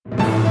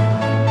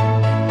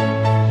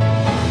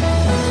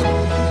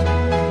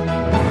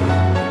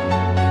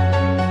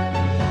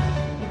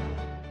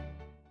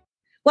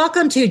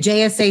Welcome to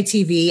JSA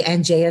TV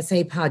and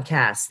JSA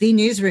Podcast, the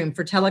newsroom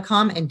for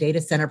telecom and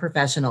data center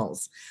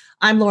professionals.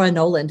 I'm Laura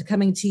Noland,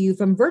 coming to you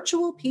from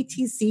virtual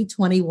PTC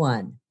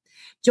 21.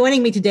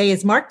 Joining me today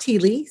is Mark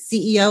Thiele,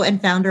 CEO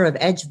and founder of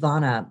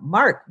Edgevana.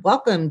 Mark,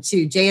 welcome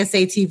to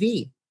JSA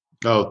TV.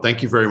 Oh,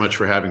 thank you very much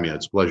for having me.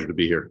 It's a pleasure to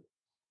be here.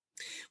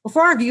 Well,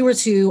 for our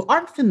viewers who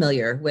aren't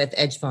familiar with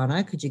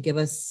Edgevana, could you give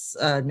us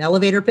an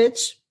elevator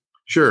pitch?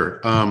 Sure.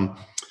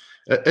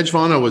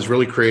 Edgevana was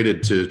really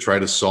created to try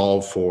to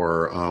solve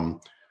for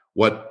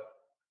what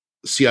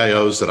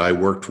CIOs that I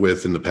worked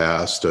with in the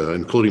past,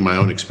 including my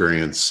own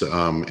experience,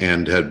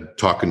 and had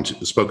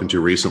spoken to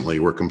recently,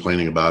 were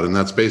complaining about. And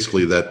that's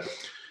basically that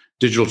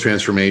digital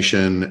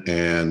transformation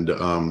and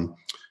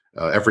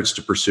efforts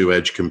to pursue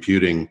edge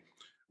computing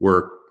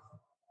were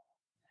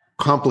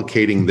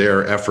complicating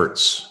their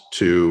efforts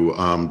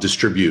to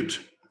distribute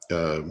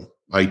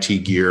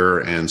IT gear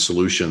and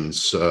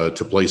solutions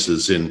to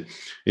places in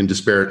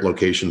disparate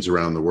locations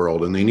around the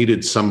world. And they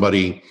needed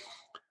somebody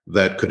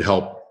that could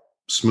help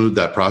smooth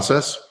that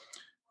process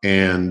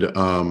and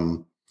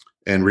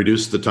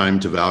reduce the time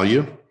to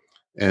value.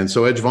 And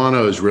so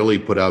Edgevana is really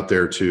put out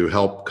there to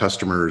help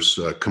customers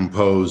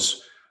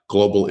compose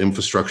global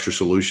infrastructure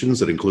solutions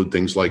that include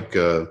things like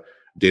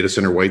data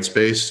center white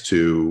space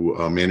to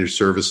managed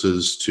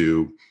services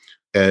to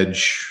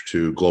edge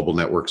to global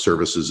network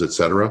services, et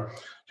cetera,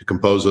 to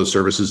compose those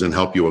services and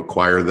help you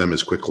acquire them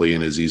as quickly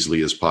and as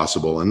easily as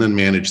possible, and then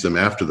manage them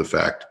after the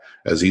fact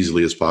as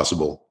easily as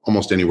possible,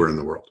 almost anywhere in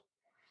the world.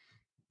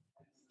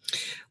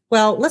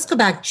 Well, let's go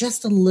back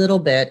just a little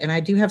bit, and I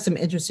do have some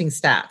interesting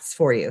stats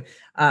for you,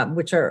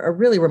 which are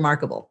really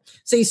remarkable.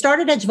 So you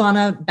started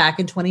Edgevana back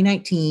in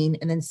 2019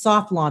 and then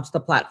soft launched the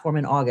platform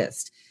in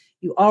August.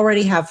 You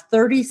already have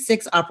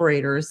 36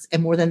 operators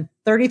and more than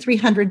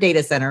 3,300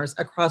 data centers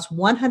across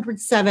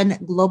 107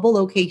 global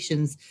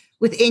locations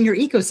within your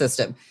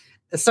ecosystem.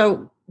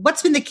 So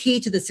what's been the key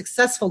to the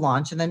successful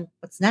launch, and then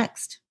what's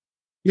next?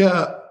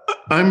 Yeah,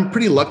 I'm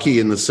pretty lucky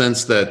in the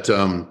sense that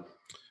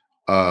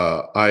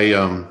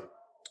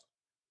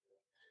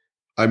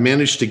I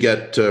managed to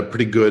get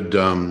pretty good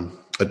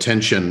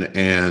attention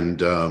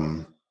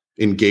and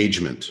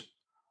engagement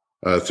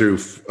through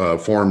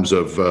forms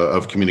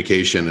of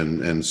communication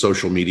and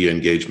social media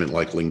engagement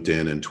like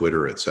LinkedIn and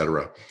Twitter, et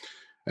cetera.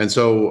 And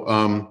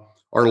so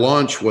our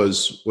launch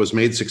was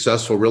made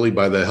successful really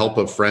by the help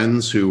of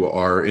friends who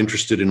are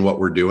interested in what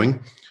we're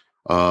doing.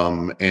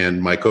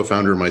 And my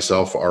co-founder and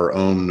myself, our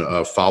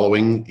own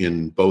following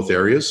in both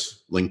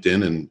areas,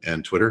 LinkedIn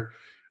and Twitter.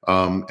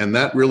 And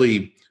that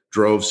really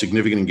drove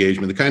significant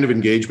engagement, the kind of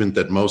engagement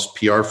that most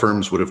PR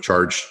firms would have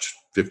charged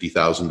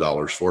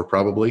 $50,000 for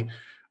probably.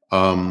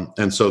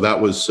 And so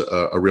that was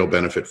a real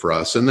benefit for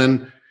us. And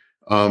then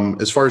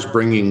as far as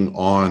bringing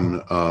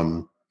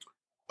on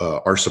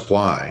our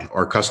supply,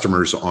 our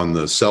customers on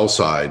the sell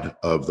side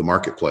of the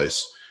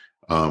marketplace,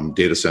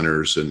 data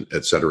centers and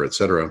et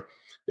cetera,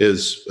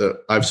 is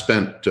I've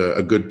spent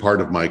a good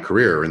part of my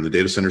career in the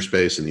data center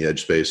space, in the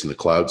edge space, and the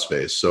cloud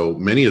space. So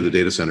many of the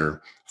data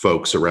center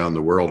folks around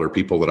the world are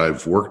people that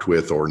I've worked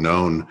with or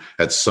known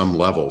at some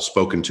level,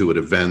 spoken to at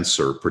events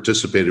or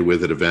participated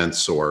with at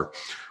events or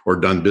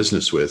done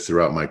business with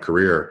throughout my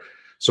career.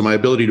 So my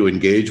ability to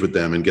engage with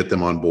them and get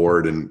them on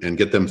board and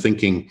get them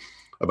thinking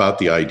about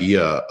the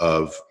idea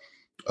of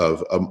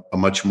a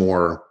much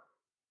more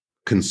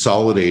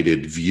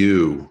consolidated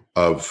view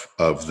of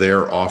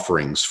their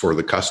offerings for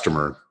the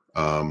customer,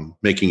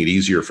 making it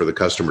easier for the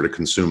customer to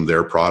consume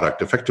their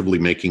product, effectively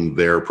making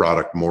their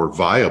product more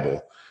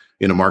viable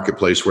in a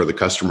marketplace where the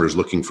customer is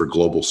looking for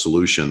global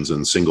solutions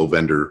and single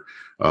vendor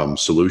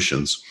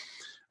solutions.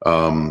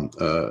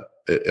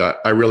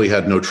 I really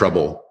had no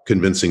trouble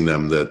convincing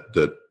them that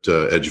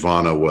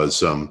Edgevana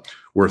was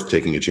worth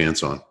taking a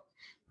chance on.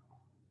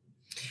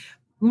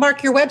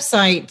 Mark, your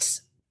website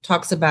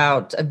talks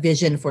about a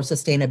vision for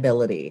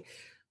sustainability.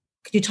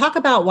 Could you talk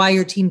about why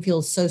your team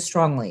feels so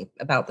strongly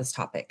about this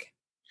topic?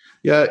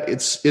 Yeah,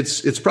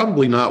 it's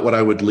probably not what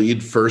I would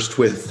lead first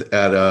with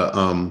at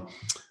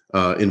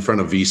in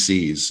front of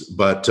VCs,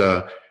 but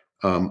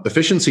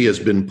efficiency has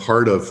been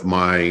part of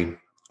my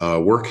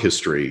work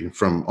history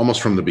from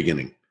the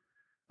beginning.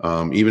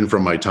 Even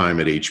from my time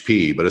at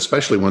HP, but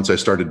especially once I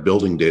started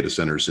building data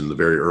centers in the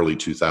very early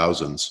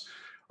 2000s,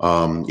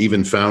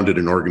 even founded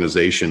an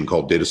organization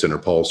called Data Center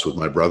Pulse with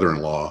my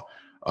brother-in-law,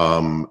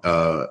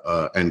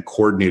 and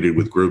coordinated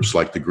with groups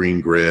like the Green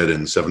Grid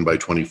and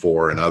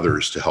 7x24 and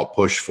others to help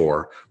push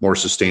for more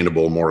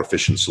sustainable, more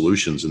efficient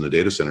solutions in the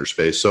data center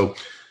space. So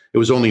it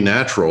was only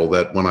natural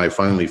that when I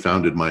finally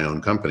founded my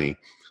own company,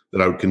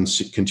 that I would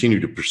continue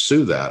to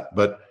pursue that.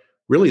 But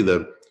really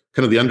the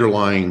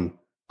underlying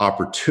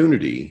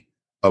opportunity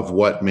of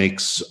what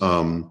makes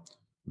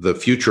the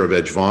future of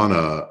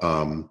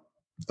Edgevana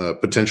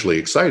potentially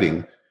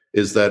exciting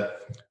is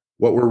that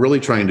what we're really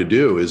trying to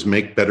do is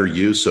make better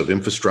use of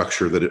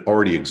infrastructure that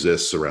already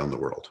exists around the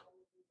world.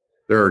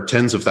 There are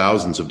tens of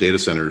thousands of data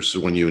centers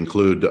when you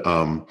include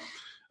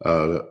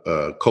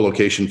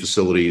co-location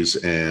facilities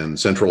and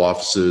central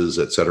offices,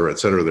 et cetera, et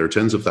cetera. There are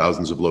tens of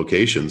thousands of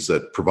locations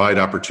that provide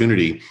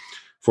opportunity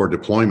for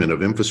deployment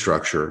of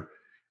infrastructure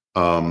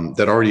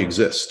that already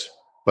exist,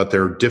 but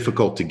they're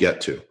difficult to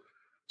get to.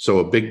 So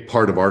a big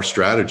part of our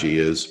strategy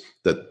is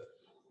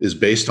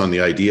based on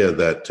the idea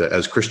that,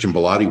 as Christian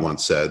Bellotti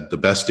once said, the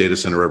best data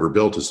center ever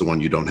built is the one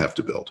you don't have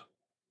to build.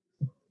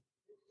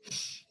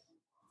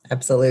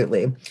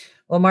 Absolutely.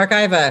 Well, Mark,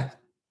 I've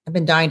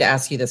been dying to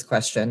ask you this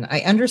question. I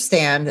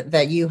understand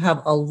that you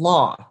have a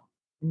law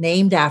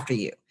named after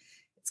you.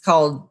 It's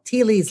called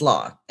Thiele's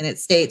Law, and it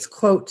states,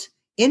 quote,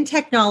 "In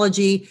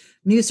technology,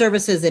 new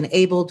services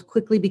enabled,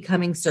 quickly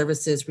becoming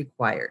services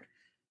required."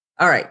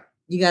 All right,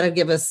 you got to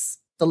give us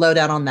the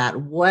lowdown on that.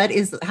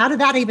 How did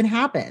that even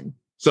happen?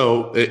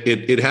 So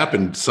it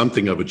happened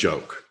something of a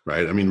joke,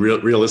 right? I mean,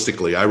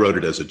 realistically, I wrote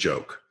it as a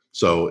joke.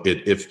 So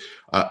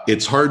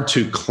it's hard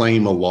to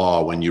claim a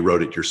law when you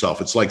wrote it yourself.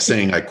 It's like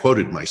saying I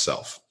quoted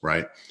myself,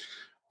 right?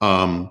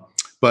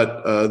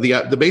 But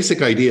the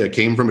basic idea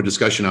came from a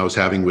discussion I was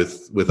having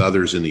with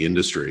others in the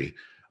industry,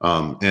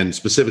 and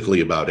specifically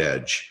about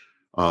Edge,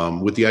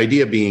 with the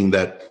idea being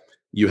that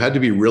you had to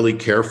be really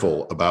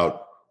careful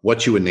about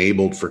what you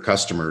enabled for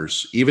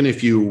customers, even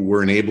if you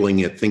were enabling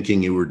it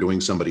thinking you were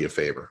doing somebody a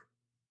favor.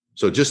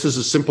 So just as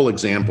a simple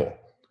example,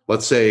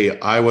 let's say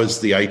I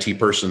was the IT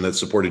person that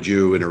supported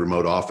you in a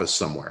remote office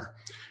somewhere,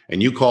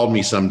 and you called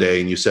me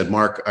someday and you said,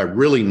 "Mark, I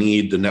really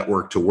need the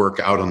network to work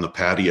out on the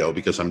patio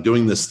because I'm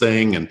doing this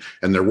thing and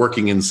they're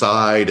working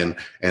inside,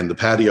 and the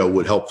patio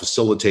would help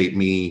facilitate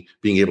me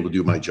being able to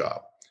do my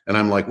job." And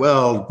I'm like,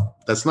 "Well,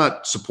 that's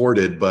not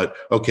supported, but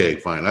okay,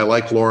 fine. I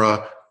like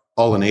Laura.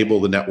 I'll enable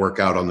the network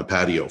out on the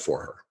patio for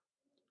her."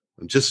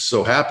 And just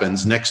so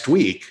happens next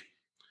week,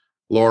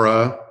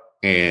 Laura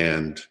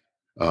and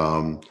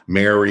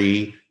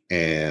Mary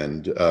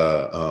and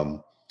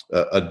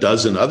a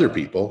dozen other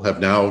people have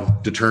now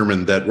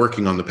determined that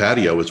working on the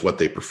patio is what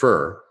they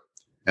prefer,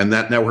 and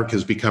that network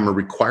has become a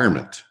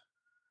requirement.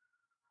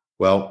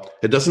 Well,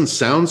 it doesn't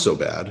sound so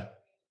bad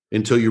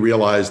until you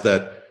realize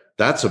that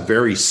that's a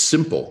very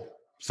simple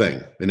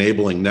thing,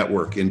 enabling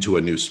network into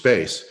a new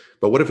space.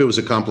 But what if it was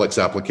a complex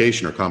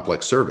application or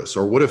complex service?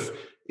 Or what if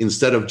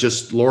instead of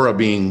just Laura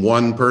being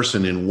one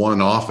person in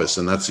one office,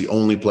 and that's the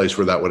only place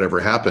where that would ever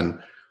happen,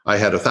 I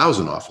had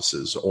 1,000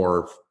 offices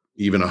or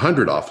even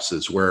 100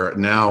 offices where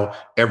now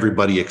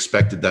everybody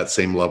expected that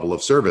same level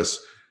of service.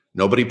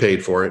 Nobody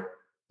paid for it.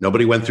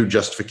 Nobody went through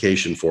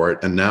justification for it.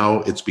 And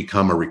now it's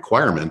become a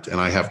requirement and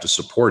I have to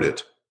support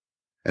it.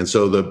 And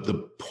so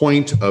the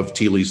point of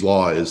Thiele's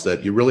Law is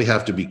that you really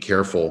have to be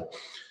careful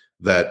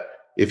that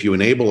if you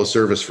enable a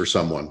service for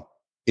someone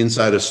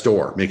inside a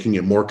store, making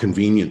it more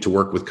convenient to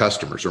work with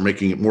customers, or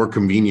making it more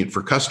convenient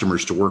for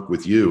customers to work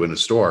with you in a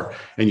store,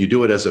 and you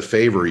do it as a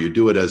favor, you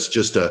do it as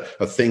just a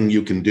thing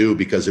you can do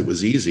because it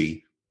was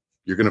easy,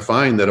 you're going to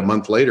find that a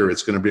month later,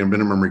 it's going to be a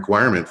minimum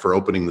requirement for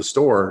opening the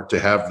store to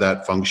have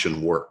that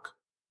function work.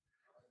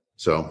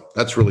 So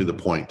that's really the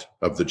point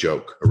of the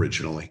joke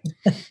originally.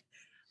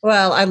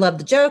 Well, I love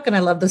the joke and I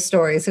love the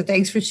story. So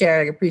thanks for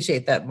sharing. I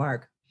appreciate that,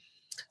 Mark.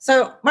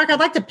 So, Mark, I'd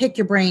like to pick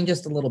your brain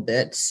just a little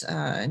bit.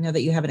 I know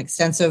that you have an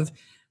extensive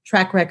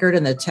track record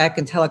in the tech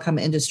and telecom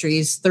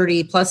industries,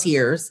 30 plus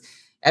years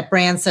at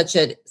brands such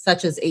as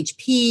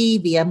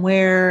HP,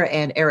 VMware,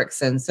 and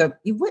Ericsson. So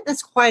you've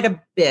witnessed quite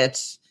a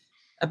bit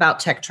about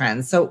tech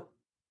trends. So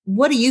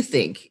what do you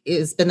think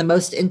has been the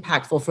most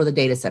impactful for the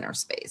data center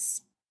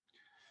space?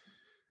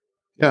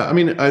 Yeah, I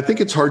mean, I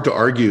think it's hard to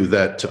argue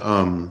that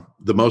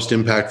the most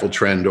impactful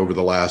trend over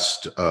the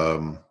last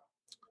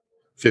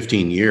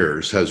 15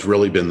 years has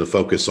really been the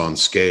focus on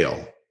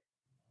scale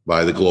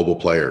by the global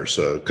players,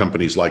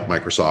 companies like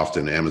Microsoft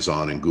and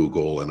Amazon and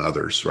Google and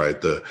others,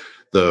 right? The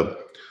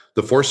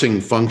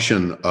forcing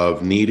function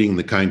of needing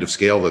the kind of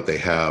scale that they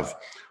have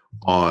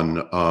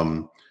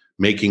on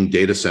making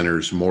data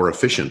centers more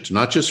efficient,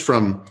 not just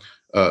from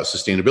a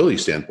sustainability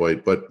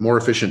standpoint, but more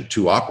efficient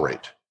to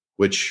operate,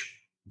 which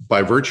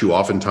by virtue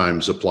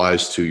oftentimes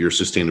applies to your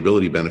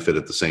sustainability benefit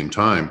at the same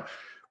time.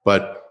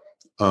 But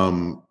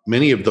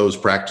many of those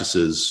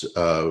practices,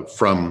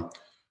 from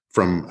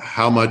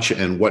how much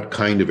and what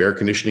kind of air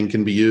conditioning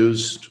can be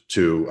used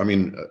to, I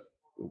mean,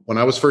 when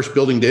I was first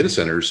building data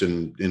centers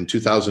in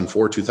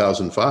 2004,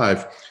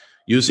 2005,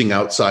 using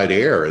outside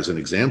air as an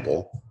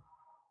example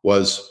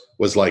was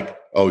like,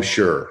 oh,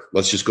 sure,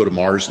 let's just go to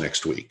Mars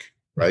next week,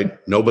 right?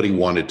 Nobody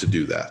wanted to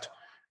do that.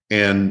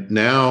 And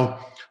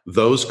now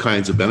those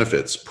kinds of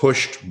benefits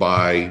pushed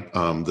by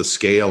the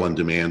scale and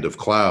demand of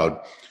cloud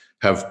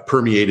have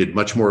permeated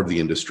much more of the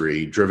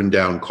industry, driven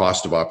down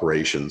cost of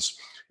operations.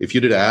 If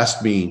you'd have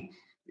asked me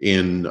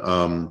in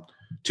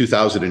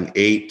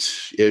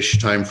 2008-ish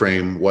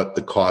timeframe what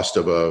the cost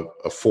of a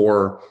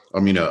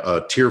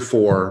tier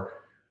 4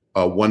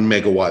 1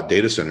 megawatt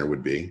data center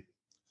would be,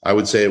 I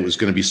would say it was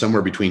going to be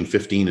somewhere between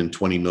 $15 and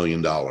 $20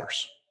 million.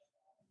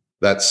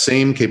 That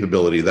same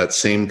capability, that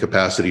same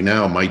capacity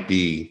now might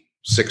be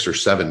 $6 or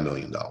 $7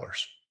 million.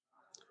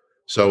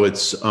 So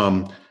it's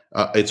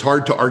it's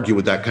hard to argue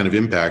with that kind of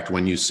impact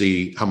when you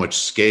see how much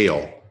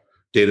scale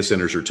data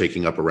centers are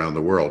taking up around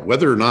the world.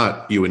 Whether or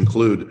not you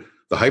include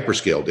the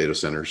hyperscale data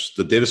centers,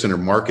 the data center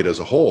market as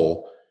a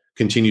whole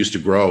continues to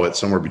grow at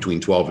somewhere between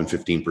 12 and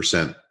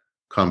 15%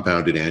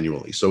 compounded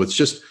annually. So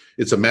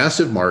it's a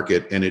massive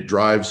market, and it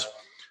drives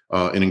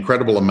an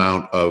incredible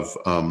amount of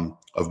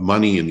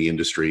money in the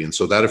industry. And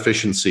so that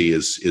efficiency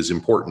is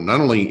important,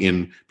 not only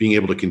in being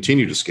able to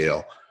continue to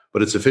scale,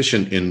 but it's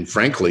efficient in,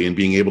 frankly, in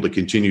being able to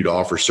continue to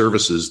offer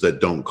services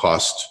that don't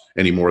cost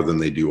any more than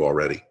they do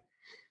already.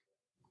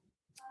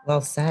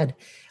 Well said.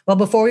 Well,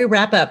 before we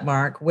wrap up,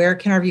 Mark, where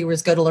can our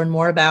viewers go to learn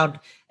more about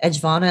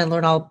Edgevana and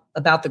learn all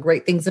about the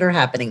great things that are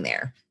happening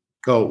there?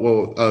 Oh,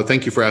 well,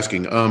 thank you for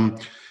asking.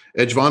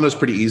 Edgevana is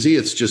pretty easy.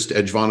 It's just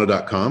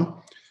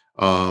edgevana.com.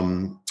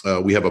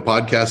 We have a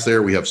podcast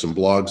there. We have some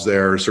blogs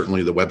there.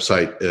 Certainly the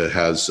website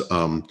has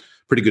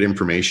pretty good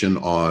information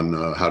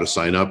on how to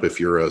sign up if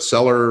you're a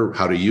seller,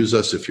 how to use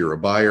us if you're a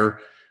buyer.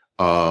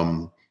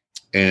 And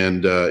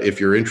if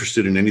you're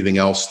interested in anything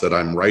else that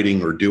I'm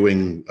writing or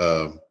doing,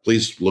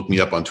 please look me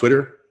up on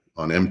Twitter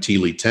on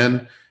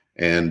mtlee10.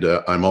 And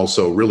I'm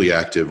also really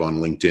active on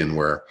LinkedIn,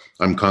 where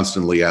I'm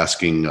constantly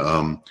asking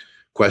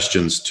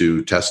questions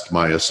to test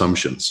my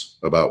assumptions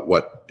about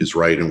what is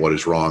right and what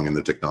is wrong in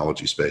the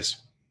technology space.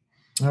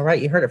 All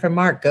right. You heard it from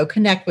Mark. Go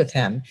connect with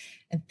him.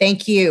 And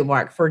thank you,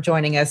 Mark, for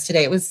joining us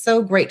today. It was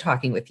so great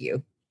talking with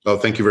you. Oh,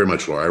 thank you very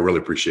much, Laura. I really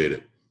appreciate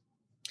it.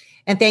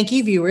 And thank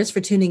you, viewers, for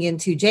tuning in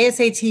to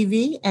JSA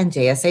TV and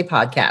JSA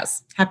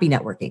Podcasts. Happy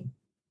networking.